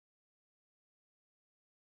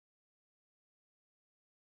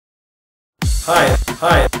Hi,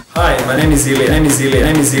 my name is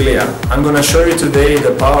Ilya. I'm gonna show you today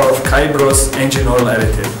the power of Caibros Engine Oil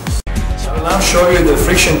Additive. I will now show you the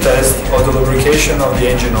friction test of the lubrication of the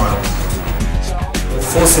engine oil with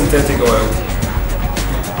full synthetic oil.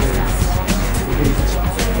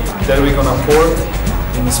 That we're gonna pour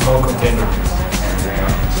in a small container.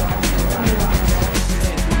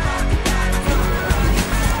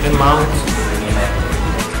 And mount.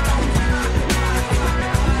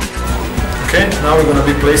 Okay, now we're going to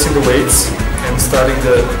be placing the weights and starting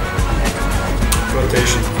the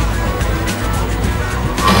rotation.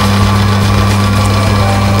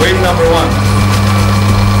 Weight number 1.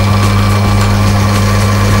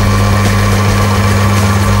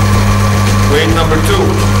 Weight number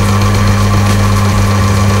 2.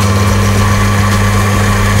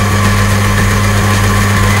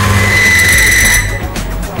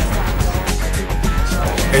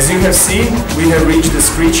 As you have seen, we have reached the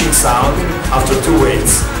screeching sound after 2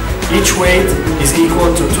 weights. Each weight is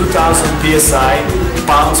equal to 2000 psi,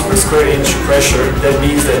 pounds per square inch pressure. That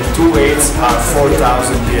means that 2 weights are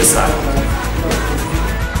 4000 psi.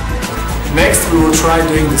 Next, we will try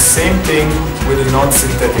doing the same thing with the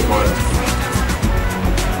non-synthetic oil.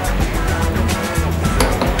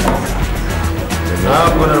 Now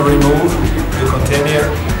I'm going to remove the container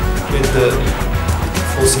with the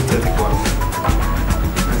full synthetic oil.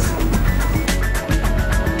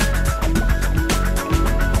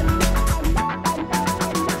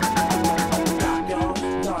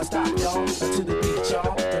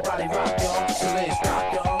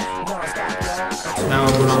 Now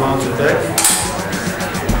I'm going to mount it back.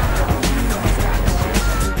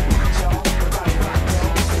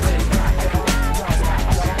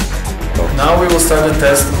 Now we will start the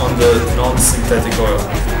test on the non-synthetic oil.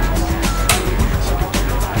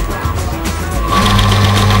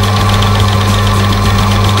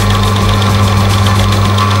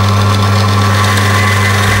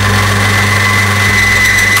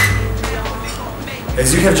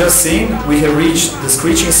 As you have just seen, we have reached the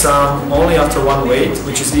screeching sound only after 1 weight,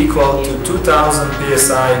 which is equal to 2000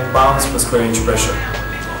 psi, pounds per square inch pressure.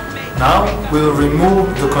 Now we will remove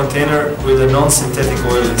the container with the non-synthetic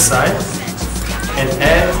oil inside and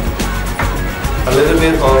add a little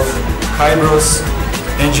bit of Caibros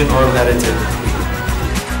Engine Oil Additive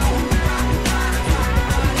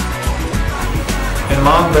and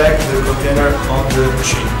mount back the container on the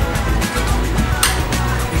machine.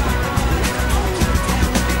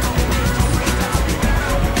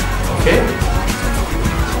 Okay.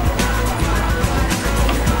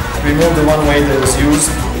 Remove the 1 weight that was used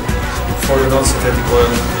for the non-synthetic oil,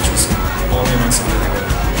 which is only non-synthetic oil.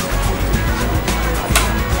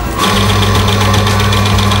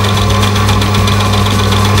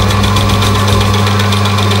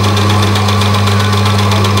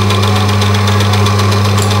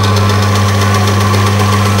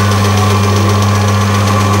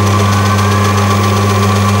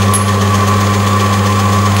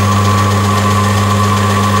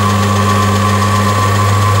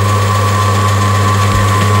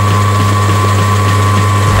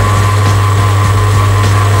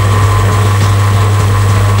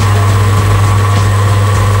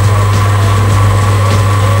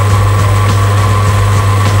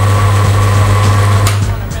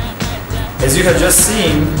 As you have just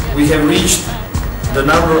seen, we have reached the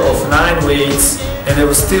number of 9 weights and there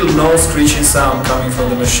was still no screeching sound coming from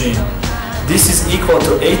the machine. This is equal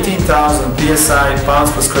to 18,000 psi,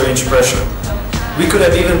 pounds per square inch pressure. We could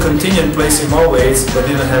have even continued placing more weights but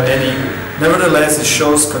didn't have any. Nevertheless, it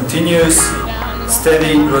shows continuous,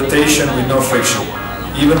 steady rotation with no friction,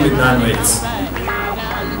 even with 9 weights.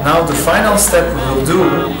 Now the final step we will do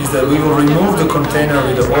is that we will remove the container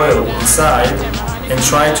with the oil inside and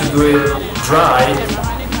try to do it dry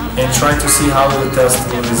and try to see how the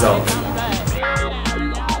test will result.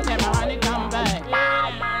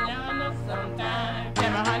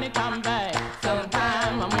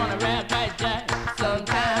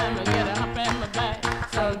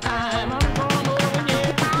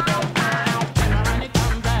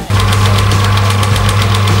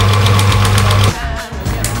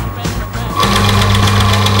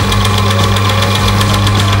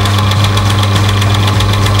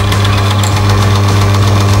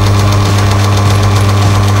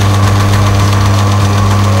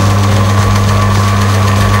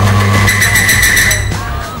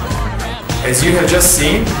 As you have just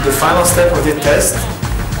seen, the final step of the test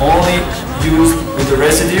only used with the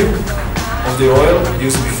residue of the oil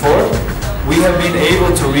used before. We have been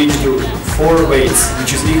able to reach the 4 weights,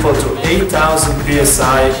 which is equal to 8,000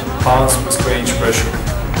 psi, pounds per square inch pressure.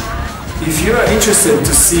 If you are interested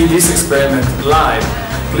to see this experiment live,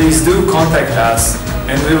 please do contact us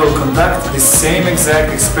and we will conduct the same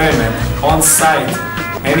exact experiment on site,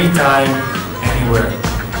 anytime, anywhere.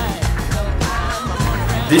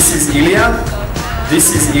 This is Ilya,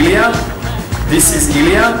 this is Ilya, this is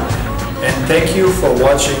Ilya, and thank you for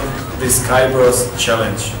watching this Caibros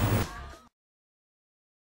Challenge.